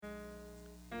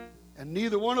And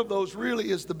neither one of those really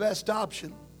is the best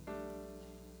option.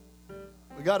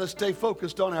 We got to stay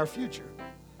focused on our future.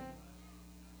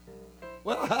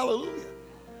 Well, hallelujah.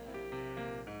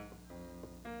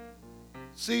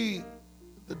 See,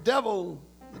 the devil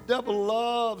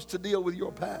loves to deal with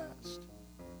your past.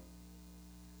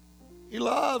 He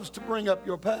loves to bring up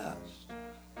your past.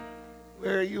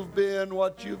 Where you've been,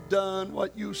 what you've done,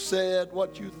 what you said,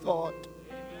 what you thought.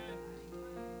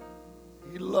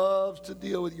 He loves to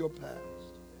deal with your past.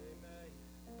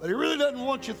 But he really doesn't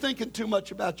want you thinking too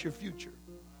much about your future.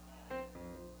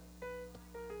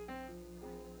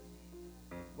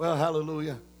 Well,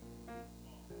 hallelujah.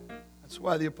 That's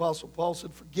why the Apostle Paul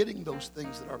said, forgetting those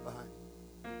things that are behind.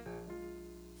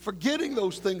 Forgetting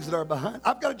those things that are behind.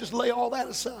 I've got to just lay all that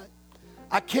aside.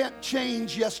 I can't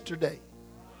change yesterday.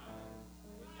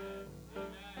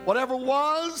 Whatever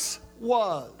was,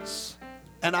 was.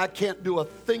 And I can't do a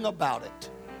thing about it.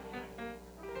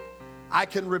 I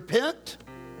can repent.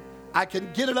 I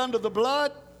can get it under the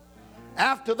blood.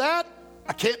 After that,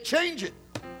 I can't change it.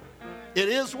 It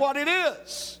is what it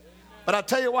is. But I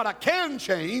tell you what I can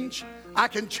change. I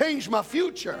can change my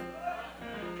future.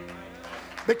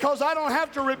 Because I don't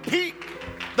have to repeat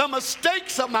the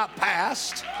mistakes of my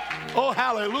past. Oh,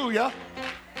 hallelujah.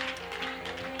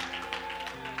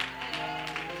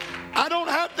 I don't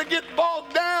have to get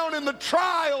bogged down in the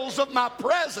trials of my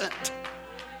present.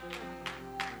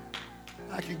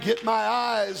 I can get my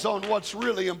eyes on what's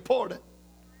really important.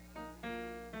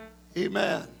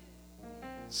 Amen.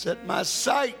 Set my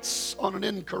sights on an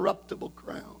incorruptible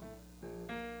crown.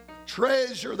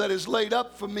 Treasure that is laid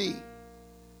up for me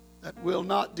that will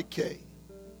not decay.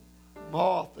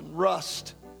 Moth and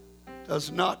rust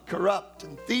does not corrupt,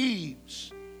 and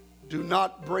thieves do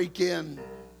not break in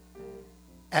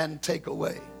and take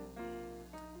away.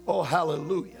 Oh,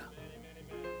 hallelujah.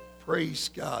 Praise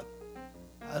God.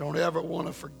 I don't ever want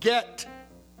to forget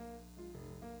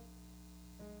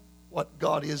what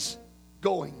God is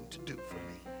going to do for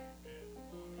me.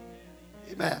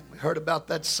 Amen. We heard about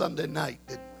that Sunday night,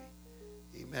 didn't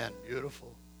we? Amen.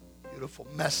 Beautiful, beautiful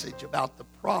message about the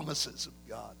promises of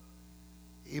God.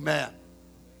 Amen.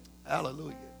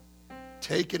 Hallelujah.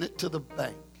 Taking it to the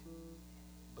bank.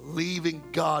 Believing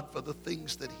God for the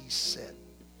things that He said.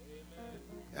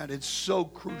 And it's so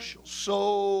crucial,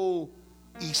 so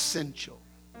essential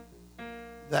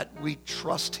that we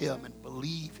trust Him and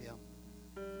believe Him.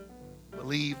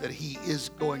 Believe that He is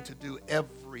going to do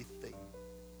everything.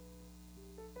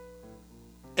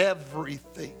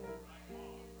 Everything.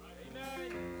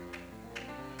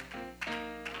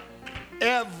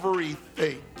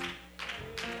 Everything.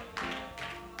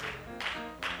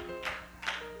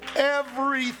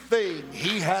 Everything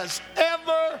He has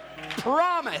ever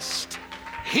promised,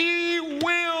 He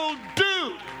will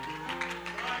do.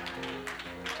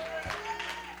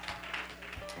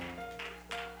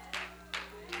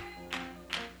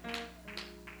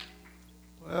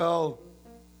 Well,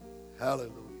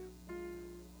 hallelujah.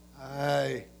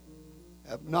 I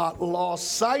have not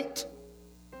lost sight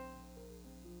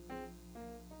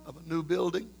of a new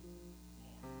building.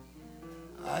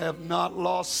 I have not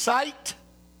lost sight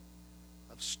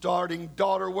of starting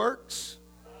Daughter Works.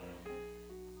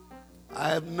 I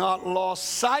have not lost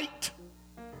sight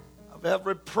of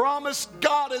every promise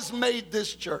God has made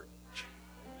this church.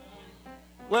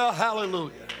 Well,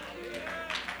 hallelujah.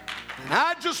 And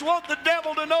I just want the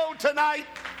devil to know tonight,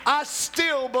 I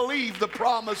still believe the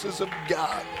promises of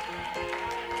God.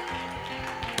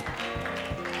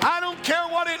 I don't care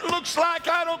what it looks like.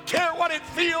 I don't care what it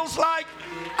feels like.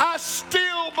 I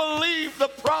still believe the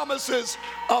promises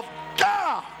of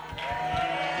God.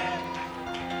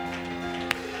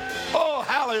 Oh,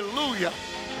 hallelujah.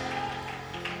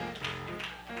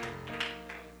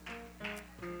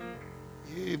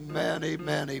 Amen,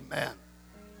 amen, amen.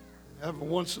 Every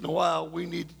once in a while, we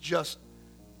need to just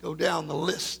go down the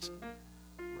list,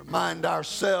 remind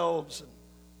ourselves and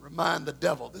remind the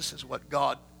devil this is what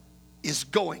God is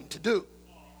going to do.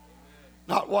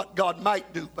 Not what God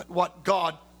might do, but what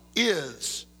God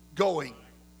is going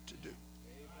to do.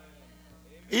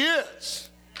 He is.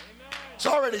 It's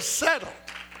already settled.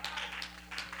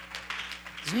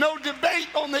 There's no debate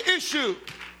on the issue.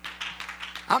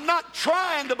 I'm not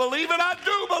trying to believe it. I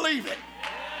do believe it.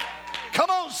 Come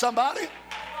on, somebody.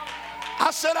 I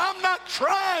said, I'm not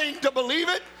trying to believe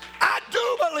it. I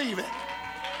do believe it.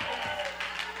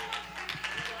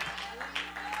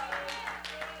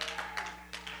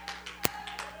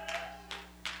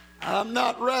 I'm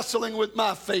not wrestling with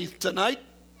my faith tonight.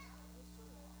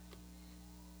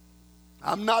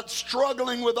 I'm not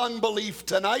struggling with unbelief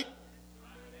tonight.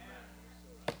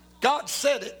 God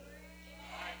said it.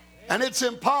 And it's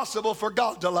impossible for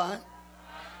God to lie.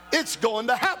 It's going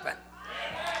to happen.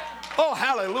 Oh,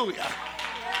 hallelujah.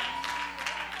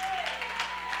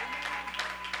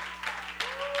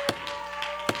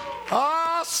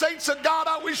 Ah, saints of God,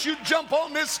 I wish you'd jump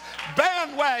on this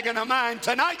bandwagon of mine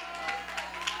tonight.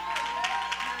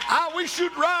 I wish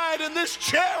you'd ride in this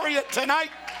chariot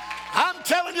tonight. I'm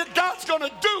telling you, God's going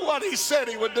to do what he said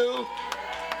he would do.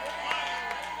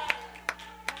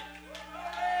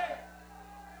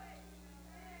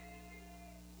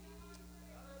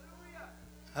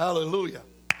 Hallelujah.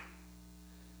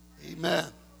 Amen.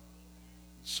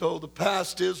 So the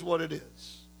past is what it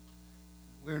is.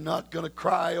 We're not going to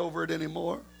cry over it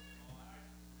anymore.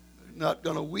 We're not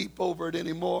going to weep over it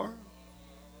anymore.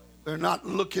 We're not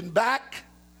looking back.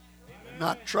 We're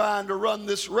not trying to run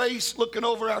this race looking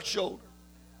over our shoulder.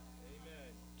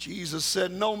 Jesus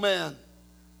said, no man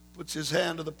puts his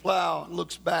hand to the plow and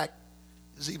looks back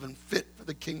is even fit for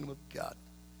the kingdom of God.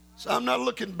 So I'm not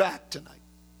looking back tonight.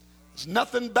 There's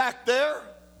nothing back there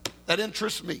that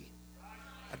interests me.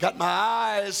 I got my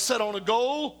eyes set on a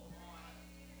goal.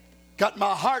 Got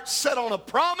my heart set on a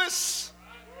promise.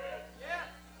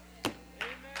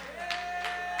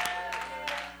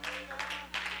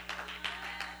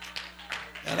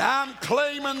 And I'm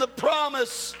claiming the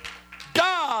promise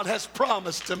God has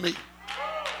promised to me.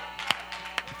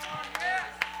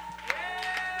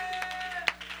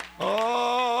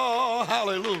 Oh,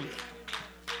 hallelujah.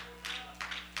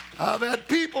 I've had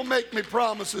people make me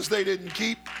promises they didn't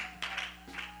keep.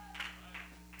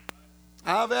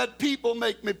 I've had people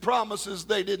make me promises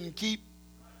they didn't keep.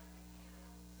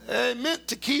 They meant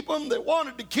to keep them. They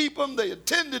wanted to keep them. They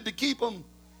intended to keep them.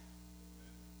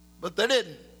 But they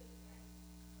didn't.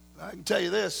 I can tell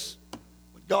you this.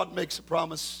 When God makes a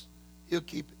promise, he'll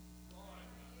keep it.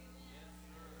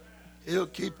 He'll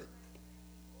keep it.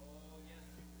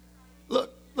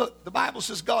 Look, the Bible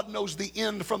says God knows the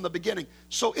end from the beginning.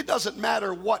 So it doesn't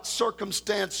matter what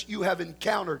circumstance you have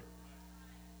encountered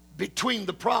between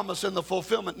the promise and the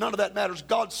fulfillment. None of that matters.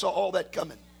 God saw all that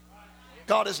coming.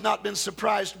 God has not been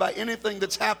surprised by anything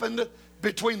that's happened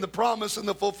between the promise and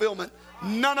the fulfillment.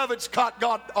 None of it's caught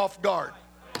God off guard.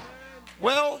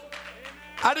 Well,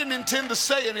 I didn't intend to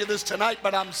say any of this tonight,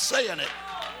 but I'm saying it.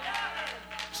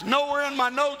 It's nowhere in my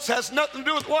notes, has nothing to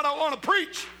do with what I want to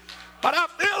preach. But I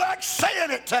feel like saying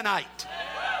it tonight.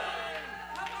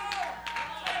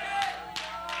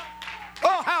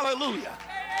 Oh, hallelujah.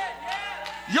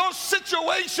 Your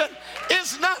situation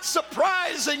is not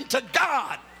surprising to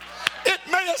God. It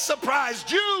may have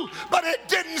surprised you, but it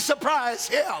didn't surprise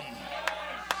him.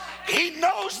 He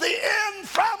knows the end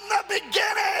from the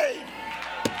beginning.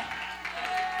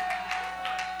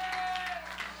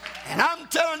 And I'm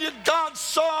telling you, God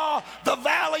saw the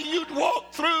valley you'd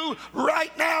walk through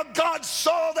right now. God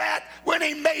saw that when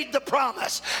he made the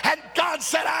promise. And God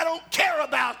said, I don't care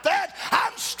about that.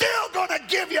 I'm still going to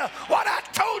give you what I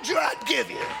told you I'd give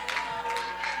you.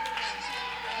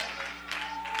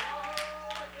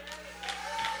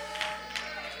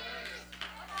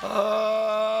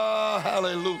 Oh,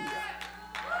 hallelujah.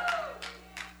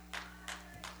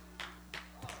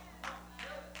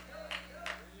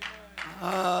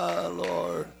 Ah,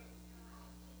 Lord.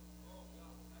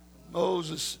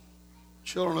 Moses,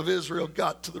 children of Israel,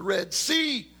 got to the Red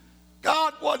Sea.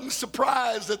 God wasn't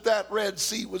surprised that that Red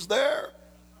Sea was there.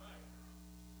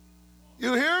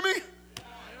 You hear me?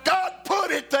 God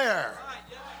put it there.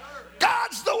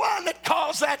 God's the one that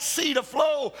caused that sea to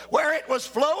flow where it was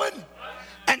flowing.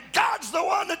 And God's the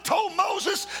one that told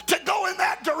Moses to go in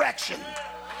that direction.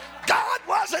 God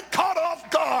wasn't caught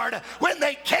off guard when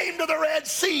they came to the Red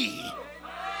Sea.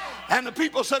 And the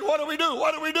people said, what do we do?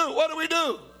 What do we do? What do we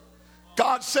do?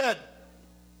 God said,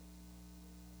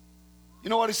 you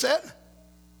know what he said?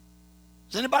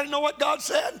 Does anybody know what God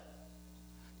said?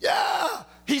 Yeah.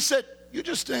 He said, you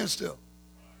just stand still.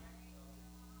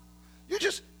 You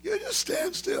just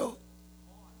stand still.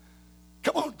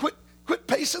 Come on, quit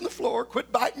pacing the floor.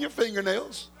 Quit biting your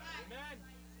fingernails.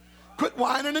 Quit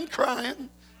whining and crying.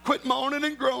 Quit moaning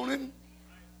and groaning.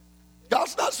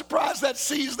 God's not surprised that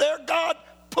sea's there. God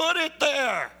put it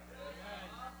there.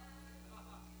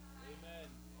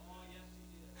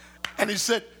 And he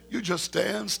said, you just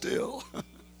stand still.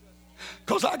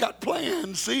 Because I got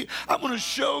plans. See, I'm going to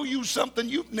show you something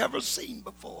you've never seen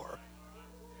before.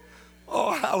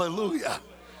 Oh, hallelujah.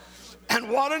 And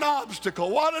what an obstacle.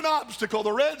 What an obstacle.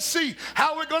 The Red Sea.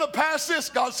 How are we going to pass this?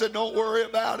 God said, don't worry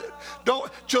about it.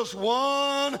 Just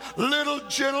one little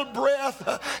gentle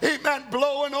breath, amen,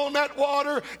 blowing on that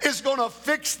water is going to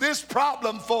fix this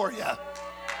problem for you.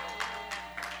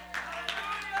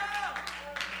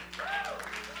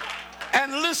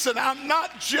 And listen, I'm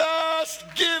not just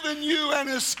giving you an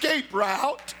escape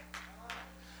route.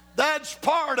 That's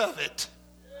part of it.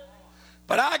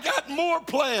 But I got more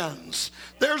plans.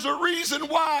 There's a reason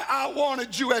why I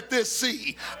wanted you at this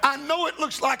sea. I know it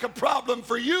looks like a problem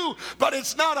for you, but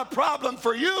it's not a problem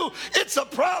for you. It's a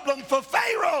problem for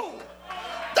Pharaoh.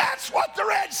 That's what the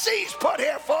Red Sea's put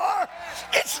here for.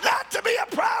 It's not to be a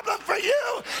problem for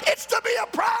you. It's to be a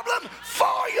problem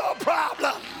for your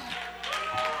problem.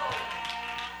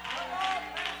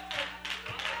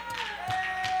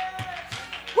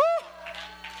 Woo!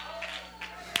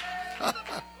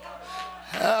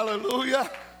 Hallelujah.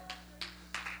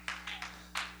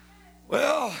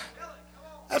 Well,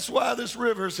 that's why this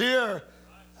river's here.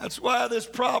 That's why this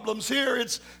problem's here.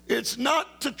 It's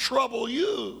not to trouble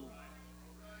you.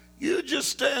 You just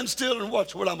stand still and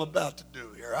watch what I'm about to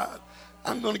do here.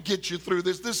 I'm going to get you through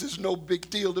this. This is no big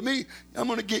deal to me. I'm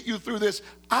going to get you through this.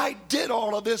 I did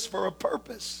all of this for a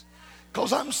purpose,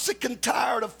 because I'm sick and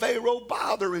tired of Pharaoh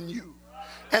bothering you.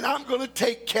 And I'm going to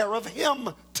take care of him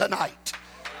tonight.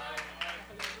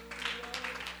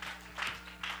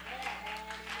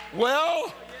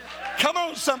 Well, come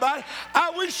on, somebody.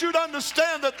 I wish you'd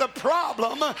understand that the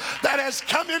problem that has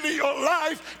come into your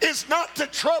life is not to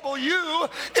trouble you,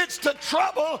 it's to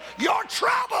trouble your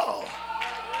trouble.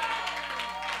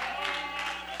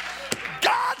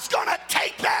 God's going to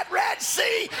take that Red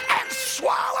Sea and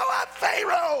swallow up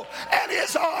Pharaoh and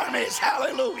his armies.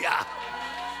 Hallelujah.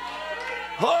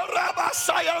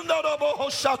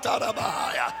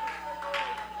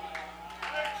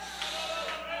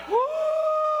 Woo!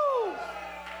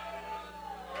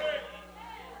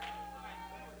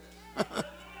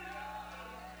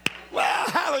 Well,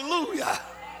 hallelujah.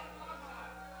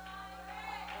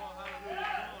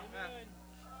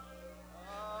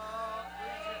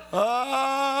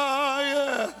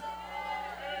 Yeah.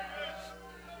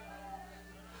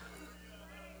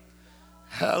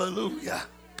 Hallelujah.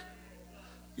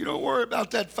 You don't worry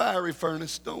about that fiery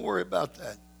furnace. Don't worry about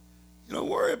that. You don't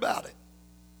worry about it.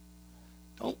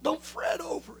 Don't fret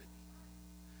over it.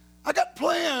 I got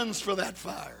plans for that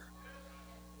fire.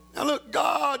 Now look,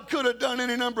 God could have done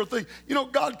any number of things. You know,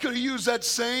 God could have used that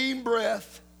same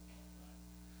breath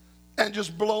and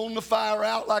just blown the fire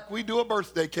out like we do a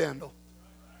birthday candle.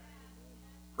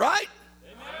 Right?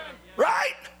 Amen.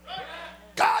 Right?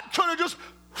 God could have just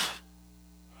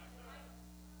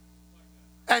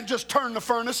and just turned the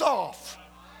furnace off.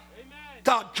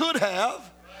 God could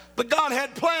have, but God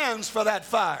had plans for that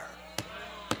fire.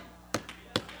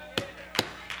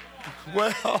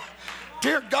 Well,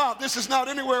 dear God, this is not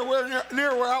anywhere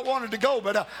near where I wanted to go,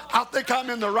 but I think I'm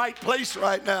in the right place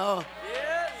right now.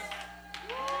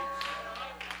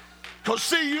 Because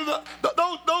see,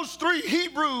 those three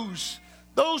Hebrews,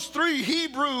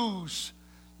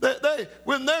 they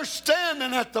when they're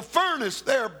standing at the furnace,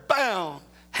 they're bound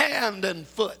hand and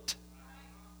foot.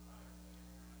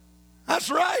 That's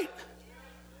right.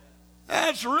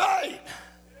 That's right.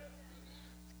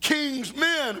 King's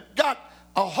men got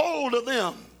a hold of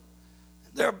them.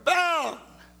 They're bound.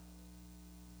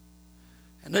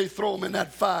 And they throw them in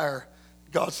that fire.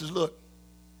 God says, look,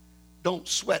 don't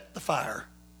sweat the fire.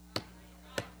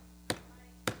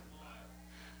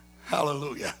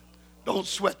 Hallelujah. Don't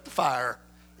sweat the fire.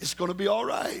 It's going to be all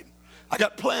right. I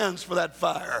got plans for that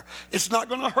fire. It's not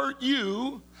going to hurt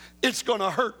you. It's going to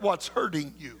hurt what's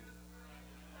hurting you.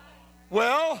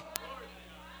 Well,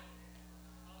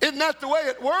 isn't that the way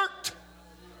it worked?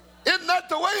 Isn't that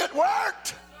the way it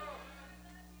worked?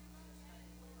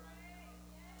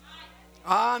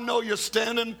 I know you're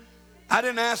standing. I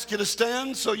didn't ask you to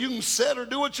stand, so you can sit or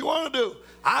do what you want to do.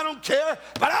 I don't care,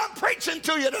 but I'm preaching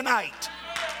to you tonight.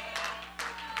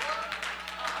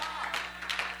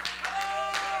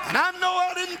 And I know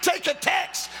I didn't take a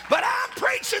text, but I'm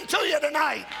preaching to you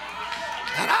tonight.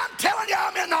 And I'm telling you,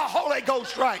 I'm in the Holy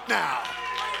Ghost right now.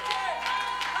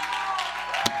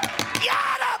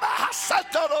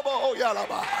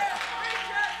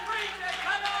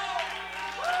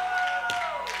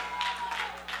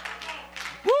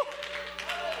 Woo.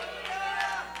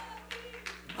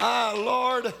 Ah,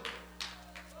 Lord.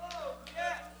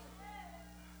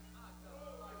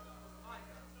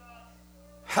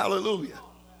 Hallelujah.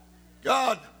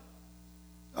 God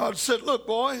said, look,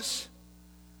 boys,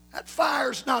 that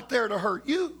fire's not there to hurt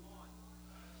you.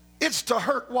 It's to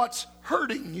hurt what's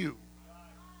hurting you.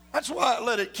 That's why I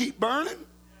let it keep burning.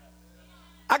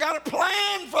 I got a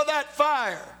plan for that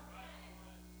fire.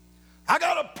 I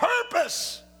got a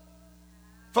purpose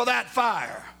for that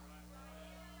fire.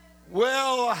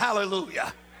 Well,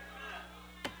 hallelujah.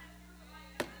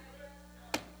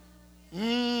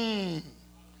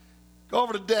 Go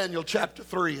over to Daniel chapter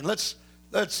 3 and let's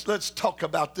let's talk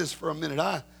about this for a minute.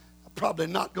 I'm probably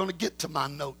not going to get to my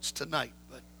notes tonight,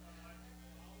 but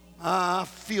I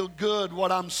feel good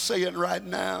what I'm saying right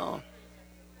now.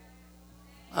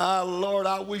 Lord,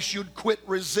 I wish you'd quit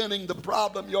resenting the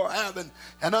problem you're having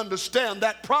and understand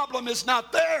that problem is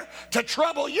not there to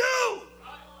trouble you.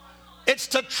 It's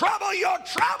to trouble your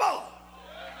trouble.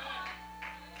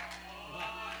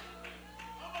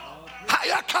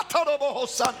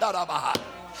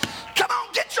 Come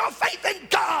on, get your faith in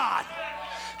God.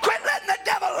 Quit letting the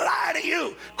devil lie to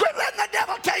you. Quit letting the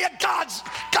devil tell you God's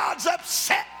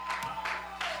upset.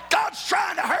 God's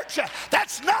trying to hurt you.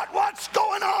 That's not what's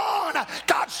going on.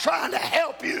 God's trying to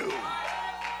help you.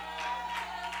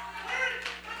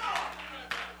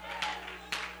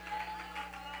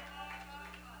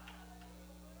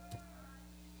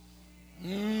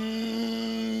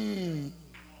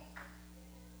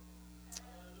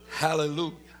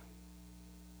 Hallelujah.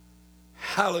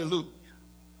 Hallelujah.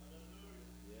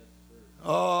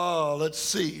 Oh, let's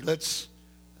see. Let's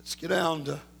get down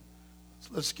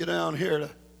here to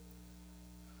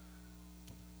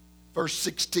verse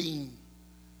 16.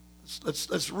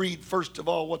 Let's read first of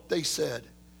all what they said.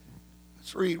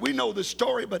 Let's read. We know this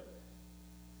story, but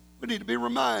we need to be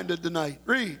reminded tonight.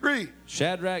 Read.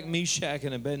 Shadrach, Meshach,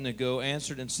 and Abednego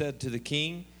answered and said to the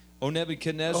king, O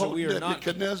Nebuchadnezzar, we are not to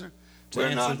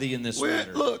answer thee in this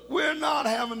matter. Look, we're not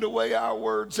having to weigh our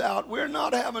words out. We're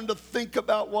not having to think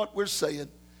about what we're saying.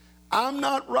 I'm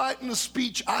not writing a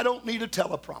speech. I don't need a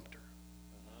teleprompter.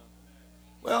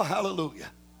 Well, hallelujah.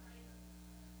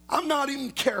 I'm not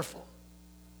even careful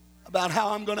about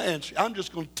how I'm going to answer. I'm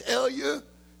just going to tell you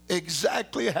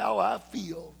exactly how I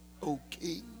feel, O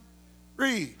king.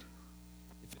 Read.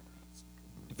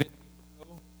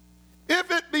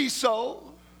 If it be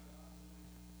so,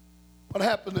 what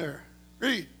happened there?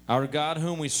 Read. Our God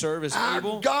whom we serve is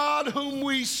able. Our God whom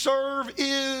we serve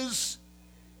is,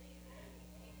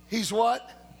 he's what?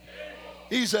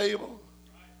 He's able.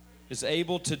 Is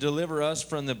able to deliver us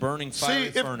from the burning fiery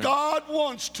furnace. See, if God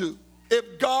wants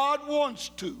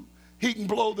to, he can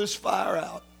blow this fire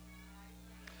out.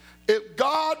 If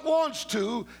God wants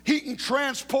to, he can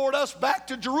transport us back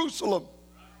to Jerusalem.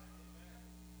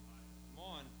 Come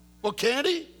on. Well, can't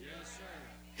he? Yes, sir.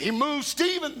 He moved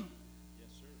Stephen.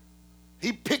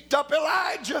 He picked up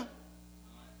Elijah.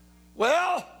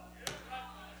 Well,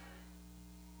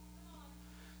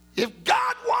 if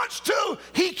God wants to,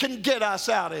 he can get us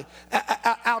out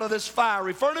of this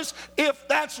fiery furnace if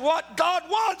that's what God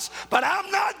wants. But I'm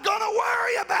not going to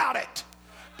worry about it.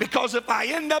 Because if I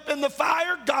end up in the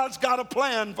fire, God's got a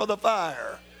plan for the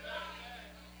fire.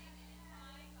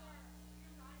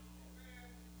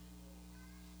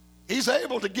 He's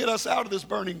able to get us out of this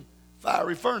burning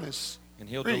fiery furnace. And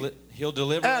he'll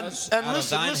deliver us out of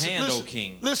thine hand, O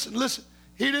king. Listen.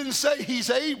 He didn't say he's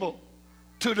able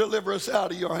to deliver us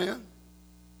out of your hand.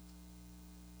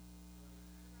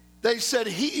 They said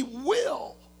he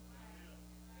will.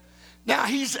 Now,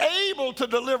 he's able to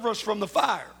deliver us from the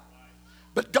fire.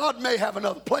 But God may have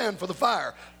another plan for the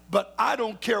fire. But I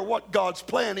don't care what God's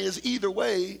plan is. Either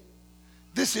way,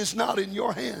 this is not in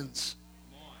your hands.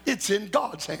 It's in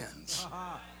God's hands.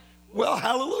 Well,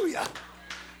 hallelujah.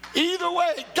 Either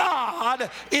way,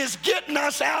 God is getting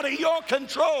us out of your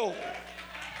control.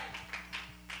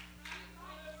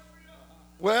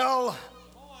 Well,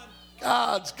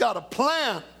 God's got a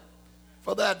plan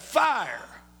for that fire.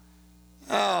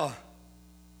 Now,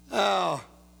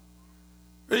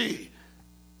 read.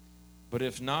 But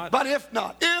if not,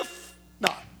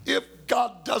 if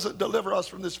God doesn't deliver us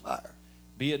from this fire,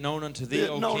 be it known unto thee,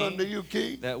 O king, unto you,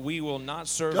 king, that we will not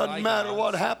serve doesn't matter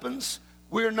what happens.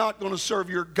 We're not going to serve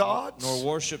your gods. Nor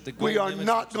worship the we are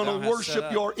not going to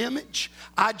worship your image.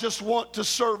 I just want to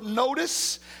serve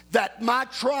notice that my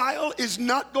trial is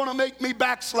not going to make me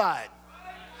backslide.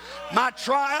 My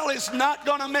trial is not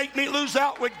going to make me lose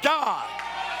out with God.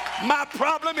 My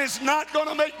problem is not going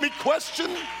to make me question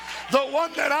the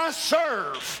one that I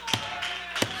serve.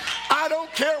 I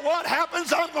don't care what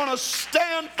happens. I'm going to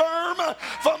stand firm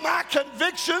for my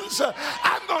convictions.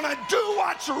 I'm going to do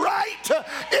what's right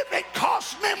if it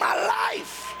costs me my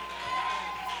life.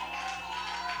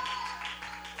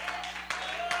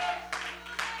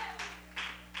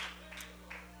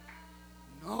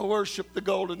 No, worship the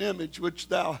golden image which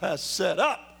thou hast set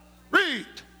up. Read.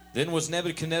 Then was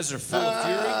Nebuchadnezzar full of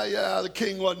fury. Yeah, the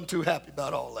king wasn't too happy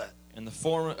about all that. And the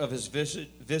form of his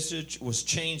visage was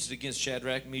changed against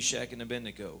Shadrach, Meshach, and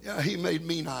Abednego. Yeah, he made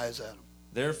mean eyes at them.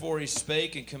 Therefore he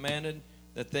spake and commanded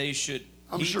that they should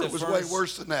I'm sure it was way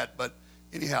worse than that, but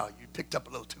anyhow, you picked up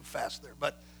a little too fast there.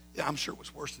 But yeah, I'm sure it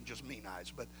was worse than just mean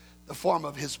eyes. But the form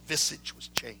of his visage was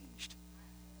changed.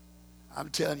 I'm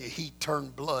telling you, he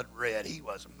turned blood red. He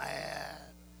was mad.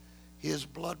 His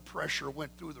blood pressure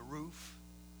went through the roof.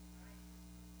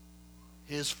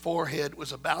 His forehead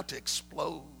was about to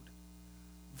explode.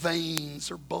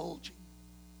 Veins are bulging.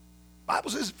 The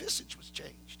Bible says his visage was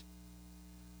changed.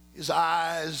 His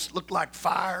eyes looked like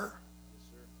fire.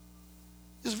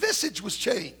 His visage was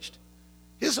changed.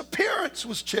 His appearance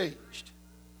was changed.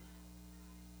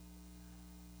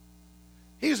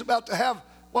 He was about to have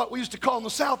what we used to call in the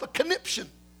South a conniption.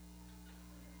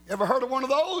 You ever heard of one of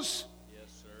those?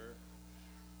 Yes, sir.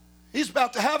 He's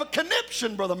about to have a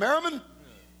conniption, Brother Merriman.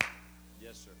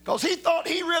 Yes, sir. Because he thought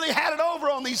he really had it over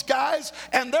on these guys,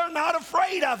 and they're not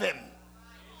afraid of him.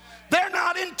 They're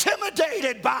not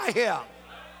intimidated by him.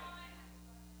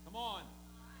 Come on.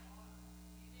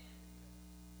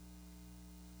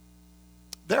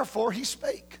 Therefore he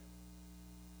spake.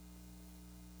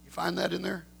 You find that in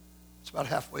there? It's about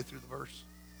halfway through the verse.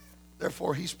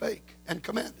 Therefore he spake and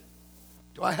commanded.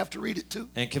 Do I have to read it too?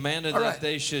 And commanded All right. that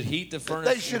they should heat the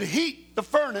furnace. They should heat the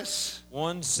furnace.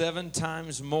 7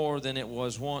 times more than it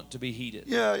was wont to be heated.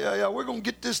 Yeah. We're going to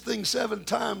get this thing 7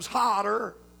 times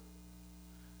hotter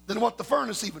than what the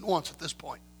furnace even wants at this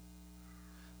point.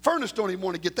 Furnace don't even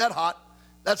want to get that hot.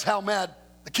 That's how mad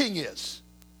the king is.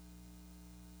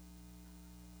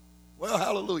 Well,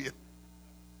 hallelujah.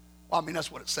 Well, I mean,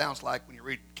 that's what it sounds like when you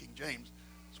read King James.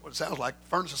 That's what it sounds like. The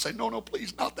furnace will say, no,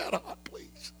 please, not that hot,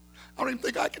 please. I don't even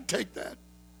think I can take that.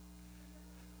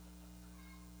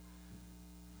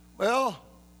 Well,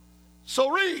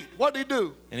 so read. What did he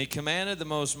do? And he commanded the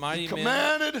most mighty men.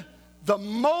 Commanded the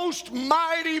most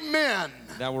mighty men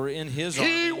that were in his army.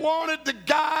 He wanted the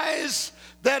guys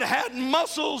that had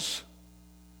muscles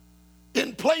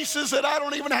in places that I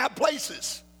don't even have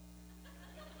places.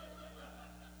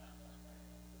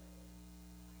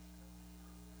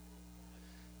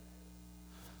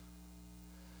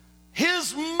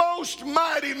 His most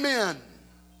mighty men.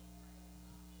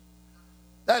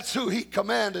 That's who he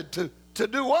commanded to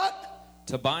do what?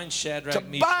 To bind Shadrach, to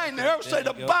Meshach, bind them. Everyone say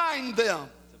to bind them.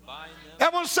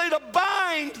 Everyone say to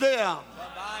bind them.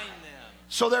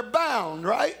 So they're bound,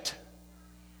 right?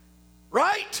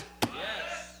 Right?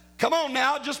 Yes. Come on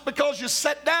now, just because you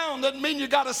sit down doesn't mean you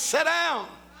got to sit down.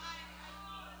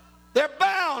 They're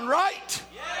bound, right?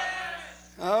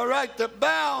 Yes. All right, they're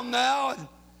bound now.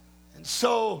 And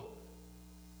so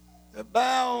they're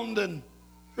bound and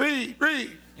read.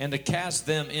 And to cast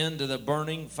them into the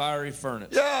burning fiery furnace.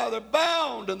 Yeah, they're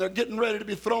bound and they're getting ready to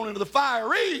be thrown into the fire.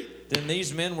 Read. Then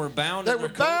these men were bound They in their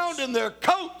were bound in their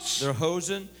coats. Their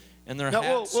hosen and their now,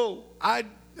 hats. Whoa. I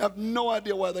have no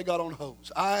idea why they got on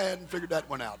hose. I hadn't figured that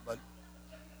one out. But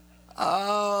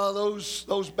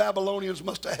those Babylonians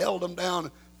must have held them down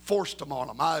and forced them on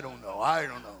them. I don't know.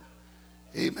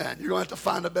 Amen. You're going to have to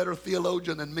find a better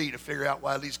theologian than me to figure out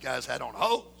why these guys had on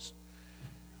hose.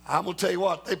 I'm going to tell you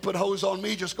what, they put hose on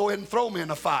me, just go ahead and throw me in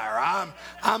the fire.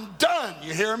 I'm done.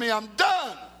 You hear me? I'm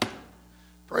done.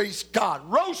 Praise God.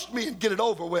 Roast me and get it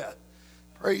over with.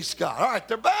 Praise God. All right,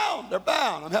 they're bound.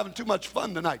 I'm having too much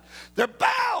fun tonight. They're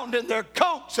bound in their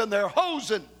coats and their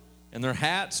hosen. And their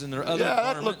hats and their other garments.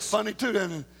 Yeah, that looked funny too.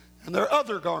 And their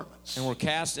other garments. And were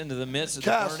cast into the midst of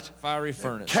the burning fiery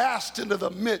furnace. Cast into the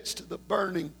midst of the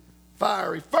burning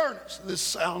fiery furnace. This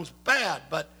sounds bad,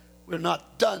 but we're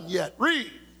not done yet.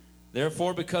 Read.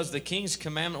 Therefore, because the king's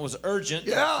commandment was urgent,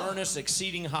 the furnace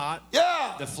exceeding hot,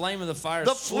 the flame of the fire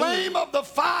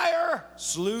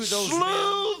slew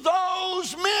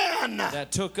those men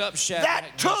that took up Shadrach.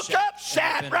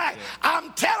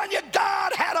 I'm telling you,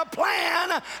 God had a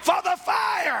plan for the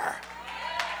fire.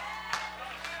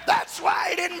 That's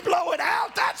why he didn't blow it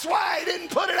out. That's why he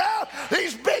didn't put it out.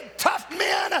 These big, tough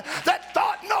men that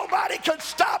thought nobody could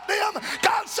stop them.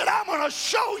 God said, I'm going to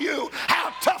show you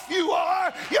how tough you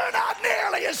are. You're not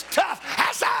nearly as tough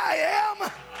as I am.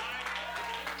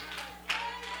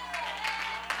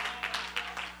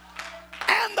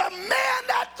 And the men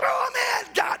that threw them in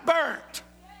got burnt.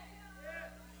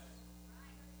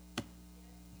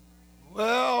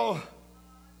 Well,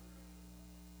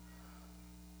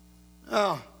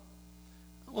 now,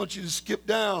 I want you to skip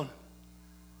down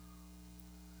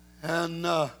and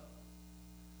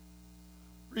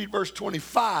read verse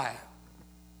 25.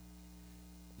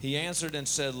 He answered and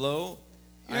said, Lo,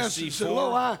 I see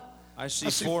four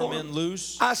men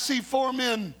loose. I see 4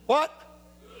 men what?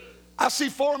 I see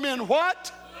 4 men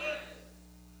what?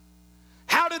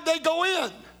 How did they go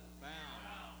in?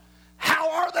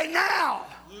 How are they now?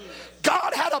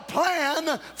 God had a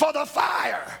plan for the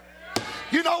fire.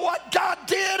 You know what God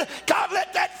did? God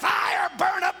let that fire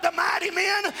burn up the mighty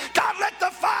men. God let the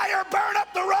fire burn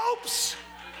up the ropes.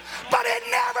 but it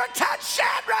never touched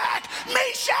Shadrach,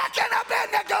 Meshach, and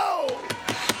Abednego.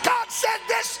 God said,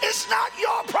 this is not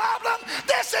your problem.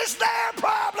 This is their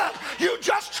problem. You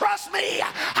just trust me.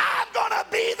 I'm going to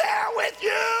be there with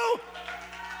you.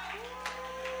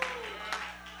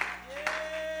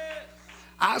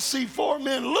 I see 4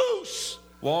 men loose.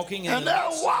 Walking in and the they're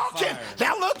midst walking. of fire.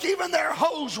 Now look, even their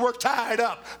hose were tied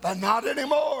up, but not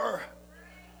anymore.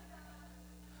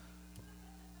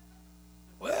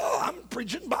 Well, I'm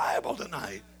preaching Bible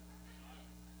tonight.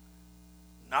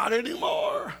 Not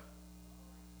anymore.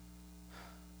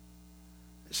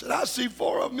 He said, I see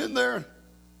 4 of them in there,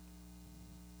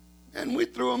 and we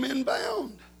threw them in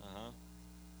bound.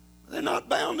 They're not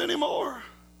bound anymore.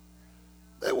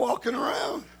 They're walking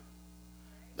around.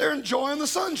 They're enjoying the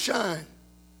sunshine.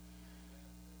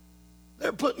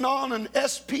 They're putting on an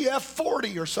SPF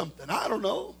 40 or something. I don't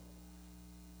know.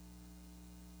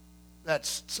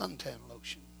 That's suntan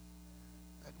lotion.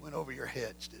 That went over your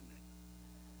heads, didn't it?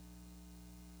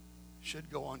 Should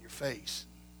go on your face,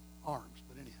 arms,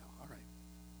 but anyhow, all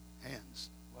right. Hands,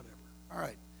 whatever. All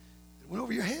right. It went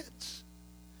over your heads.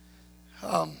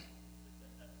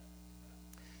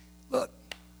 Look,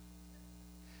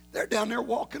 they're down there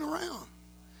walking around.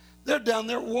 They're down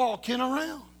there walking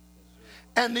around.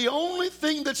 And the only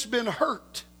thing that's been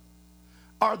hurt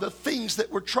are the things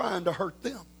that were trying to hurt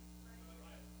them.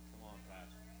 Come on,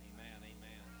 Pastor. Amen,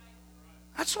 amen.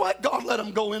 That's why God let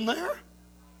them go in there.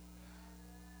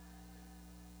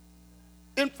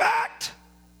 In fact,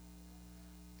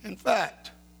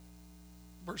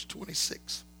 verse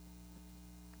 26.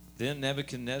 Then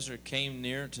Nebuchadnezzar came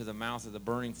near to the mouth of the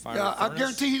burning fire Yeah, furnace. I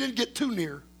guarantee he didn't get too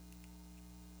near.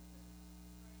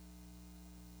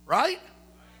 Right?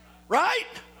 Right?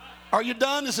 Are you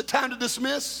done? Is it time to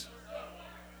dismiss?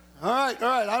 All right.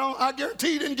 I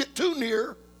guarantee he didn't get too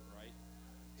near.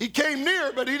 He came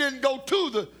near, but he didn't go to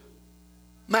the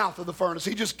mouth of the furnace.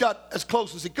 He just got as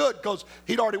close as he could because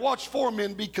he'd already watched 4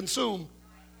 men be consumed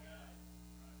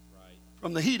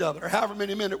from the heat of it, or however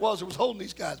many men it was that was holding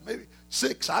these guys. Maybe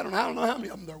 6. I don't know how many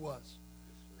of them there was.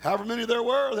 However many there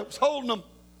were that was holding them.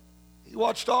 He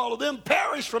watched all of them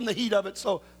perish from the heat of it.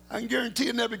 So I can guarantee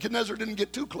you Nebuchadnezzar didn't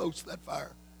get too close to that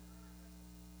fire.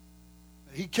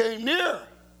 He came near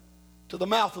to the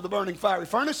mouth of the burning fiery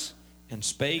furnace. And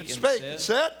spake and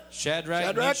said,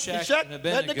 Shadrach, Meshach, and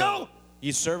Abednego,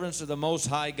 ye servants of the Most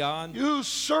High God. You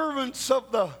servants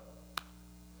of the...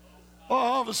 Oh,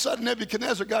 all of a sudden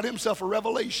Nebuchadnezzar got himself a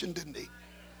revelation, didn't he?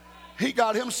 He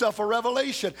got himself a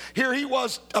revelation. Here he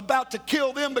was about to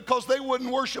kill them because they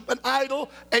wouldn't worship an idol,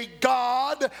 a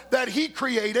God that he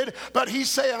created. But he's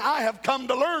saying, I have come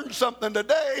to learn something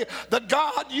today. The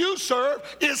God you serve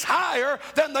is higher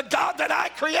than the God that I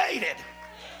created.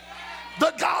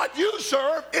 The God you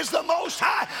serve is the Most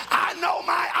High. I know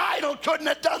my idol couldn't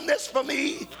have done this for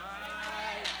me.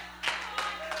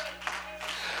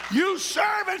 You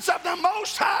servants of the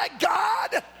Most High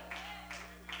God,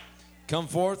 come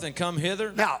forth and come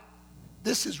hither. Now,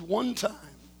 this is one time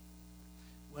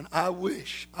when I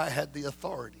wish I had the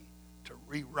authority to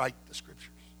rewrite the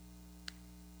scriptures.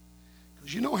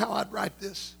 Because you know how I'd write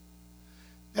this?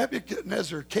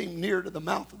 Nebuchadnezzar came near to the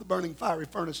mouth of the burning fiery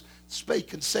furnace,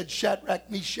 spake and said,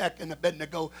 Shadrach, Meshach, and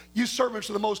Abednego, you servants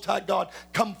of the Most High God,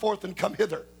 come forth and come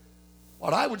hither.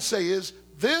 What I would say is,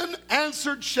 then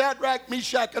answered Shadrach,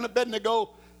 Meshach, and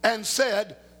Abednego and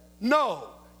said, no,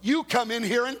 you come in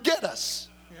here and get us.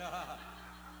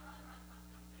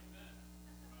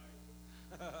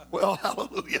 Well,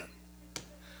 hallelujah.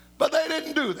 But they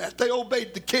didn't do that. They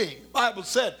obeyed the king. The Bible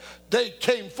said they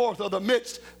came forth of the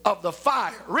midst of the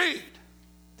fire. Read.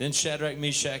 Then Shadrach,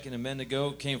 Meshach, and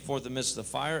Abednego came forth in the midst of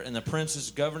the fire, and the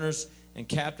princes, governors, and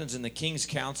captains, and the king's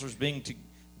counselors being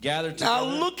gathered together.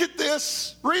 Now look at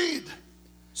this. Read.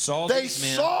 They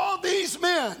saw these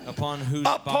men upon whose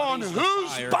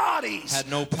bodies had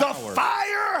no power. The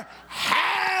fire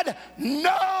had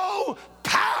no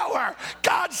power.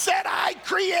 God said, I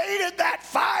created that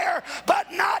fire,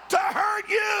 but not to hurt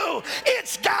you.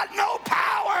 It's got no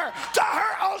power to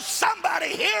hurt. Oh,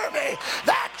 somebody hear me.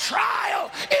 That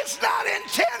trial is not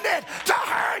intended to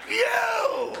hurt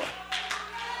you.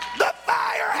 The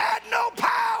fire had no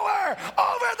power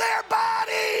over their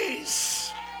bodies.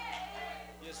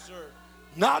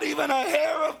 Not even a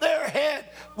hair of their head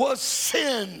was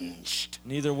singed.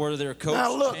 Neither were their coats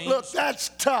changed. Look,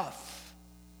 that's tough.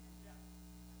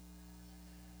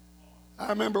 I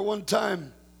remember one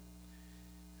time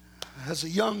as a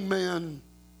young man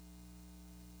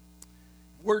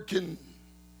working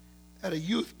at a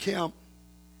youth camp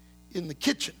in the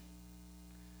kitchen,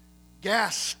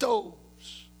 gas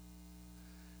stoves,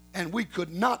 and we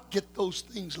could not get those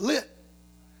things lit.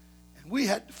 we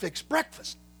had to fix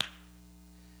breakfast.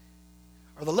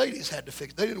 Or the ladies had to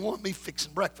fix it. They didn't want me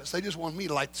fixing breakfast. They just wanted me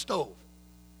to light the stove.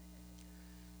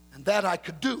 And that I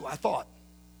could do, I thought.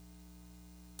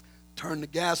 Turn the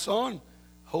gas on,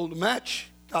 hold the match,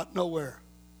 got nowhere.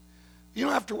 You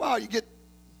know, after a while, you get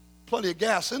plenty of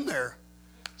gas in there.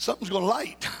 Something's going to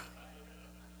light.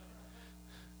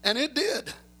 And it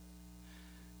did.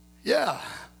 Yeah.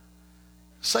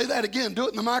 Say that again. Do it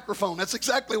in the microphone. That's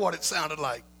exactly what it sounded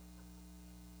like.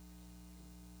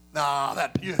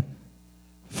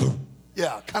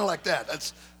 Yeah, kind of like that.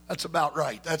 That's about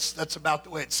right. That's about the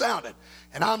way it sounded.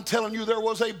 And I'm telling you, there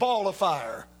was a ball of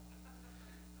fire.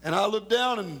 And I looked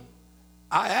down, and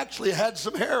I actually had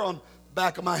some hair on the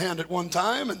back of my hand at one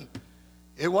time, and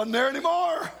it wasn't there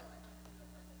anymore.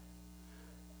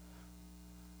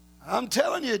 I'm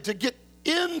telling you, to get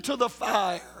into the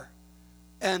fire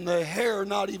and the hair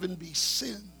not even be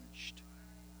singed.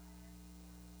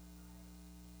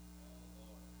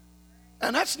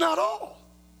 And that's not all.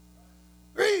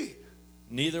 Read.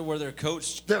 Neither were their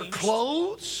coats Their changed.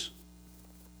 clothes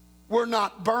were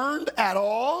not burned at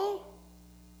all.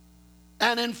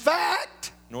 And in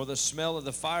fact, Nor the smell of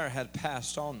the fire had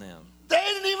passed on them. they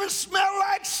didn't even smell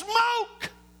like smoke.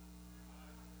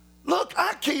 Look,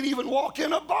 I can't even walk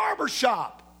in a barber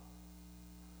shop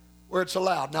where it's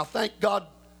allowed. Now, thank God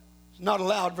it's not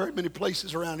allowed very many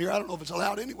places around here. I don't know if it's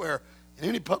allowed anywhere in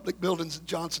any public buildings in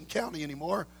Johnson County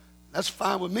anymore. That's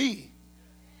fine with me.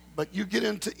 But you get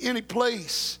into any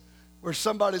place where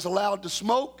somebody's allowed to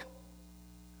smoke,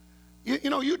 you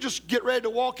know, you just get ready to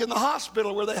walk in the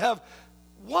hospital where they have,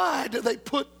 why do they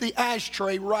put the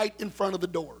ashtray right in front of the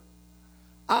door?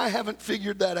 I haven't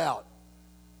figured that out.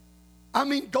 I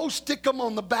mean, go stick them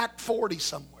on the back 40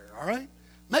 somewhere, all right?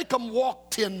 Make them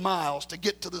walk 10 miles to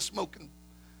get to the smoking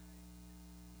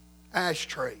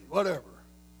ashtray, whatever.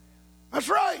 That's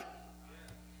right.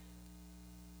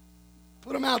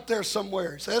 Put them out there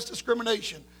somewhere. Say, that's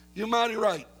discrimination. You're mighty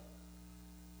right.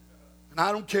 And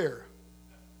I don't care.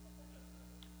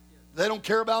 They don't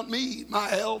care about me, my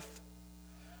health.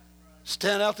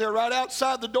 Stand out there right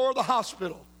outside the door of the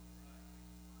hospital,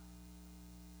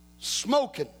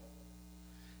 smoking.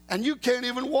 And you can't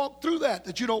even walk through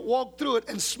that you don't walk through it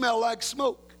and smell like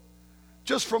smoke.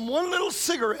 Just from one little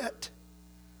cigarette,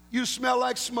 you smell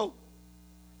like smoke.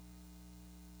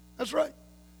 That's right.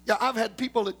 Yeah, I've had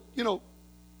people that, you know,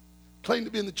 claim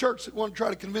to be in the church that want to try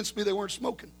to convince me they weren't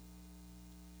smoking.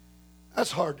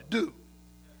 That's hard to do.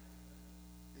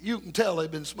 You can tell they've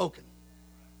been smoking.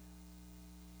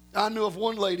 I knew of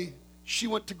one lady, she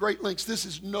went to great lengths. This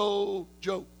is no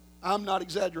joke. I'm not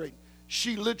exaggerating.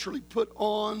 She literally put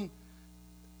on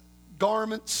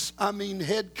garments,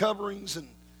 head coverings. And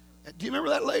do you remember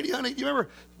that lady, honey? Do you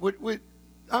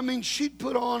remember? She'd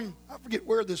put on, I forget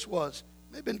where this was,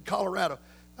 maybe in Colorado.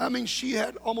 She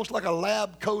had almost like a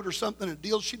lab coat or something, a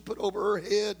deal she'd put over her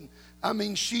head.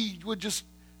 And she would just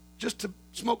to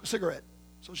smoke a cigarette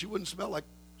so she wouldn't smell like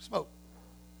smoke.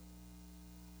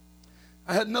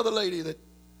 I had another lady that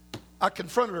I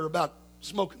confronted her about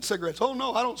smoking cigarettes. Oh,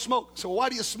 no, I don't smoke. So why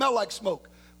do you smell like smoke?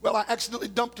 Well, I accidentally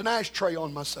dumped an ashtray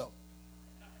on myself.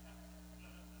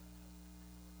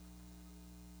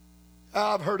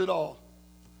 I've heard it all.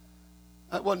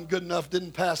 That wasn't good enough,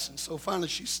 didn't pass. And so finally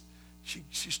she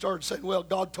started saying, well,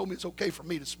 God told me it's okay for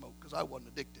me to smoke because I wasn't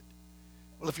addicted.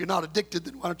 Well, if you're not addicted,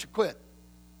 then why don't you quit?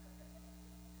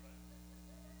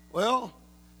 Well,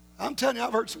 I'm telling you,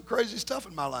 I've heard some crazy stuff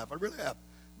in my life. I really have.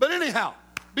 But anyhow,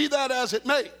 be that as it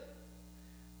may,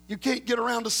 you can't get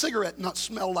around a cigarette and not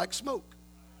smell like smoke.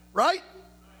 Right?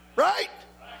 Right?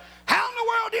 How in the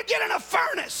world do you get in a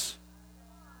furnace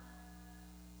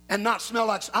and not smell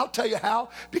like smoke? I'll tell you how.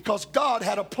 Because God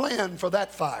had a plan for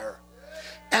that fire.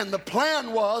 And the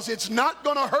plan was, it's not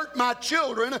going to hurt my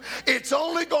children. It's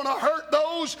only going to hurt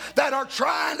those that are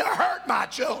trying to hurt my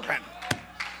children.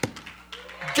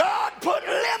 God put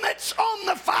limits on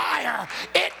the fire.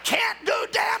 It can't do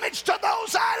damage to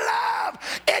those I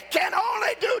love. It can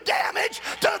only do damage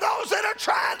to those that are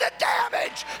trying to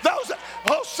damage those.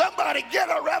 Oh, somebody get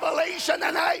a revelation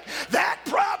tonight. That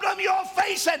problem you're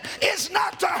facing is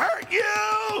not to hurt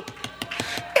you.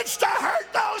 It's to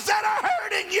hurt those that are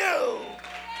hurting you.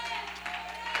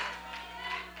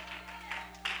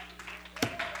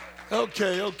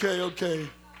 Okay.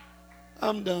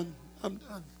 I'm done.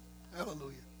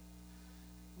 Hallelujah.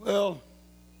 Well,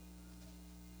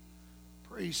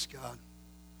 praise God.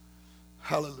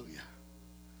 Hallelujah.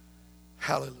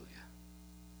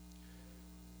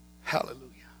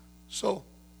 So,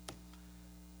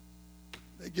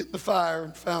 they get in the fire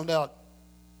and found out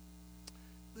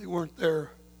they weren't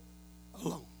there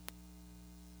alone.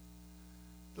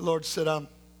 The Lord said, I'm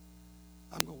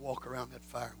going to walk around that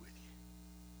fire with you.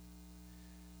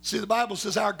 See, the Bible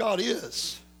says our God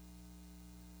is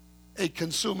a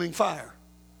consuming fire.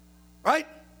 Right?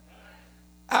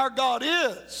 Our God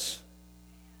is.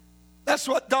 That's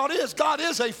what God is. God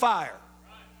is a fire.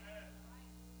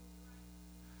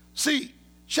 See,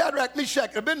 Shadrach, Meshach,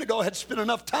 and Abednego had spent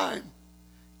enough time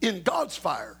in God's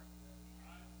fire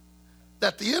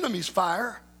that the enemy's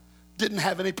fire didn't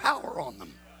have any power on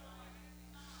them.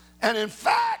 And in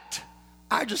fact,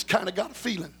 I just kind of got a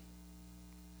feeling.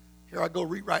 Here I go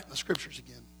rewriting the scriptures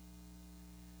again.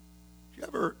 You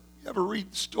ever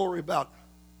read the story about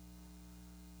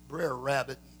Brer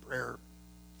Rabbit and Brer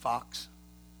Fox?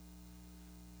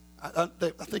 I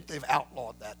think they've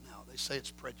outlawed that now. They say it's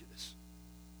prejudice.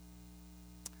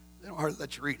 They don't hardly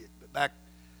let you read it. But back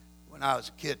when I was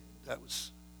a kid, that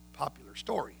was a popular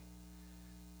story.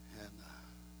 And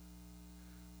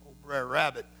old Brer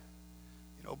Rabbit,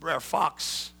 you know, Brer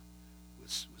Fox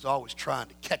was always trying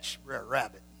to catch Brer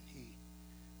Rabbit.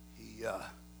 He was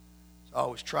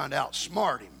always trying to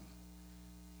outsmart him.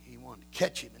 He wanted to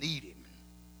catch him and eat him.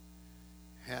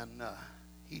 And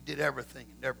he did everything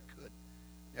and never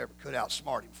could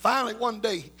outsmart him. Finally, one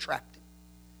day he trapped him,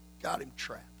 got him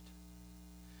trapped.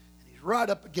 And he's right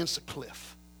up against a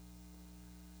cliff.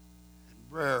 And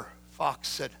Brer Fox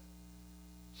said,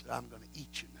 I'm going to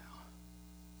eat you now.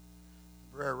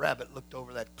 Brer Rabbit looked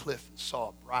over that cliff and saw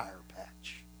a briar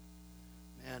patch.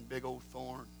 Man, big old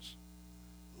thorns,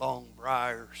 long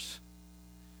briars.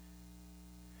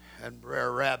 And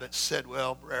Brer Rabbit said,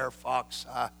 well, Brer Fox,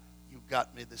 you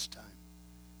got me this time.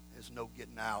 There's no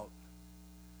getting out.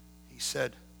 He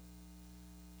said,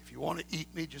 if you want to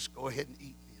eat me, just go ahead and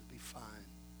eat me. It'll be fine.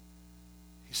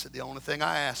 He said, the only thing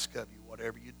I ask of you,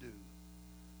 whatever you do,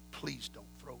 please don't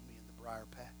throw me in the briar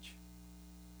patch.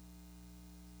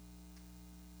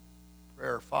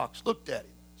 Brer Fox looked at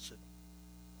him and said,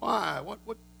 why?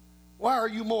 Why are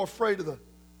you more afraid of the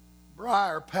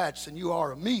briar patch than you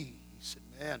are of me? He said,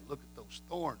 man, look at those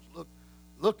thorns.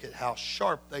 Look at how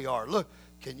sharp they are. Look,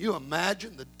 can you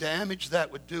imagine the damage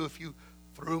that would do if you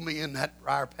threw me in that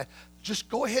briar patch? Just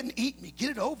go ahead and eat me. Get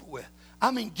it over with.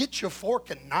 I mean, get your fork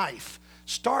and knife.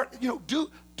 Start,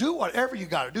 do whatever you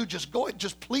got to do. Just go ahead.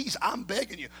 Just please, I'm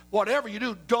begging you. Whatever you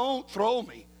do, don't throw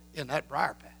me in that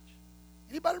briar patch.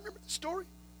 Anybody remember the story?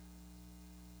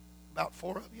 About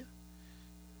 4 of you?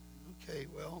 Okay,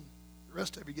 well, the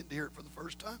rest of you get to hear it for the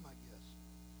first time, I guess.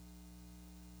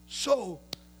 So,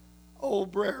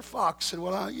 old Brer Fox said,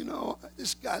 well,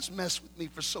 this guy's messed with me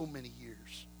for so many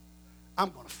years. I'm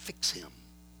going to fix him.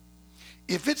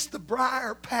 If it's the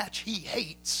briar patch he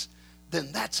hates,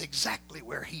 then that's exactly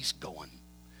where he's going.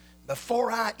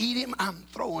 Before I eat him, I'm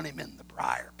throwing him in the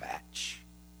briar patch.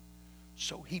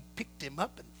 So he picked him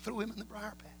up and threw him in the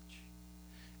briar patch.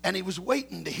 And he was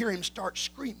waiting to hear him start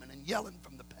screaming and yelling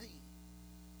from the pain.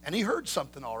 And he heard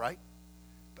something all right.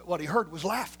 But what he heard was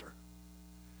laughter.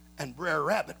 And Brer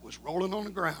Rabbit was rolling on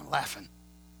the ground laughing.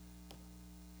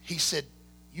 He said,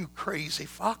 you crazy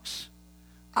fox.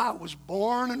 I was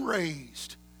born and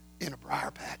raised in a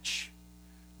briar patch.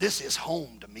 This is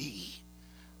home to me.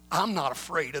 I'm not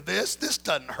afraid of this. This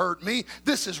doesn't hurt me.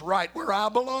 This is right where I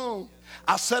belong.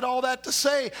 I said all that to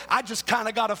say, I just kind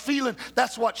of got a feeling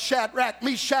that's what Shadrach,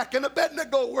 Meshach, and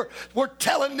Abednego were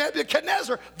telling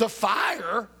Nebuchadnezzar. The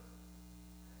fire.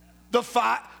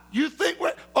 You think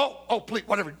we're, please,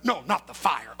 whatever. No, not the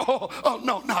fire.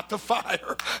 No, not the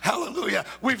fire. Hallelujah.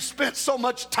 We've spent so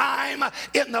much time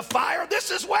in the fire.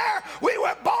 This is where we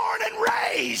were born and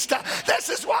raised. This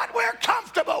is what we're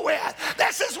comfortable with.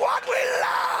 This is what we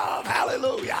love.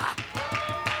 Hallelujah.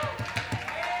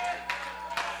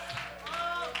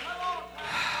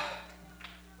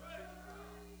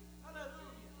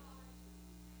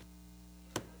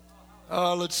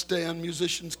 Let's stand.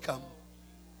 Musicians, come.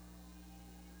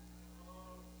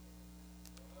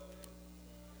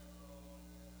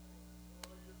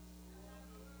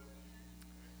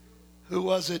 Who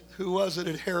was it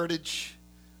at Heritage?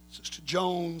 Sister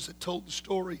Jones that told the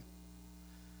story.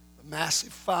 The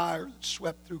massive fire that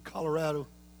swept through Colorado.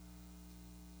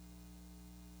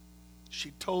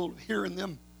 She told, hearing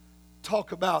them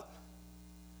talk about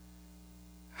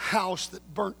a house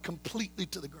that burnt completely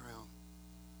to the ground.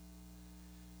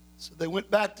 So they went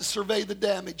back to survey the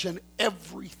damage and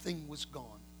everything was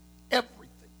gone.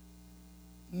 Everything.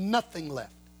 Nothing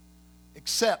left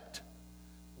except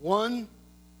one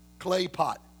clay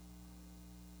pot.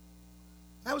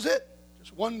 That was it.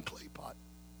 Just one clay pot.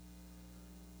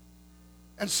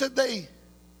 And said they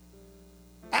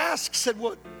asked, said,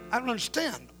 well, I don't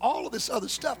understand. All of this other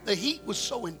stuff, the heat was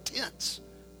so intense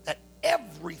that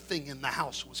everything in the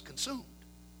house was consumed.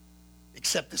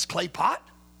 except this clay pot.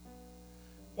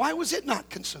 Why was it not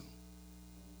consumed?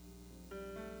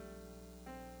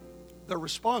 The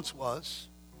response was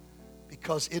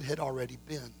because it had already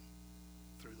been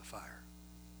through the fire.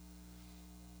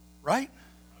 Right?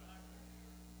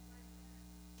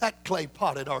 That clay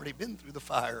pot had already been through the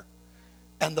fire,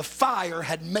 and the fire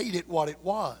had made it what it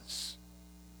was.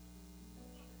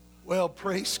 Well,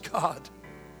 praise God.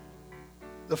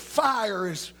 The fire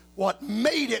is what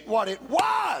made it what it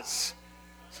was.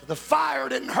 So the fire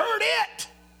didn't hurt it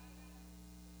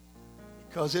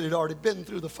because it had already been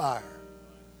through the fire.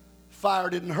 Fire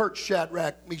didn't hurt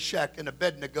Shadrach, Meshach, and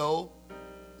Abednego.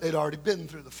 They'd already been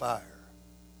through the fire.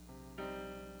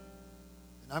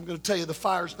 And I'm going to tell you, the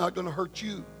fire's not going to hurt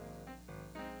you.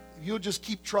 If you'll just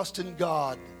keep trusting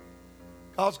God,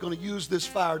 God's going to use this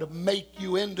fire to make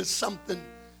you into something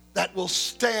that will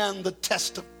stand the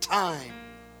test of time.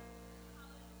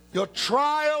 Your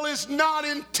trial is not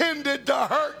intended to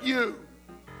hurt you.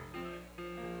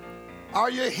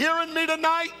 Are you hearing me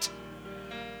tonight?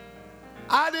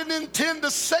 I didn't intend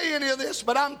to say any of this,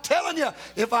 but I'm telling you,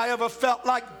 if I ever felt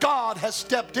like God has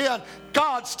stepped in,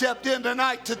 God stepped in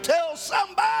tonight to tell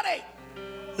somebody,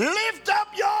 lift up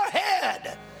your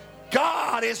head.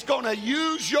 God is going to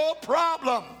use your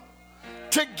problem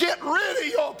to get rid of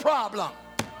your problem.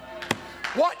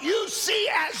 What you see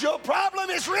as your problem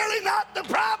is really not the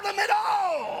problem at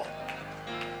all.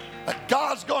 But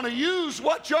God's going to use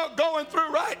what you're going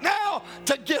through right now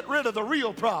to get rid of the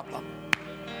real problem.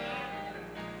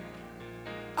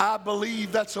 I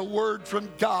believe that's a word from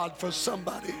God for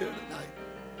somebody here tonight.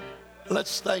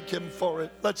 Let's thank Him for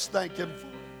it. Let's thank Him for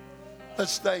it.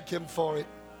 Let's thank Him for it.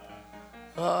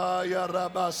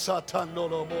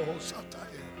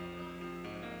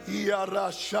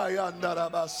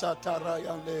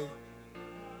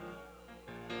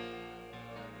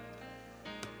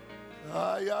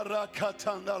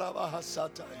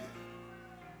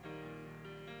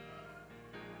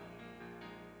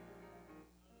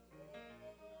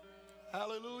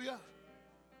 Hallelujah.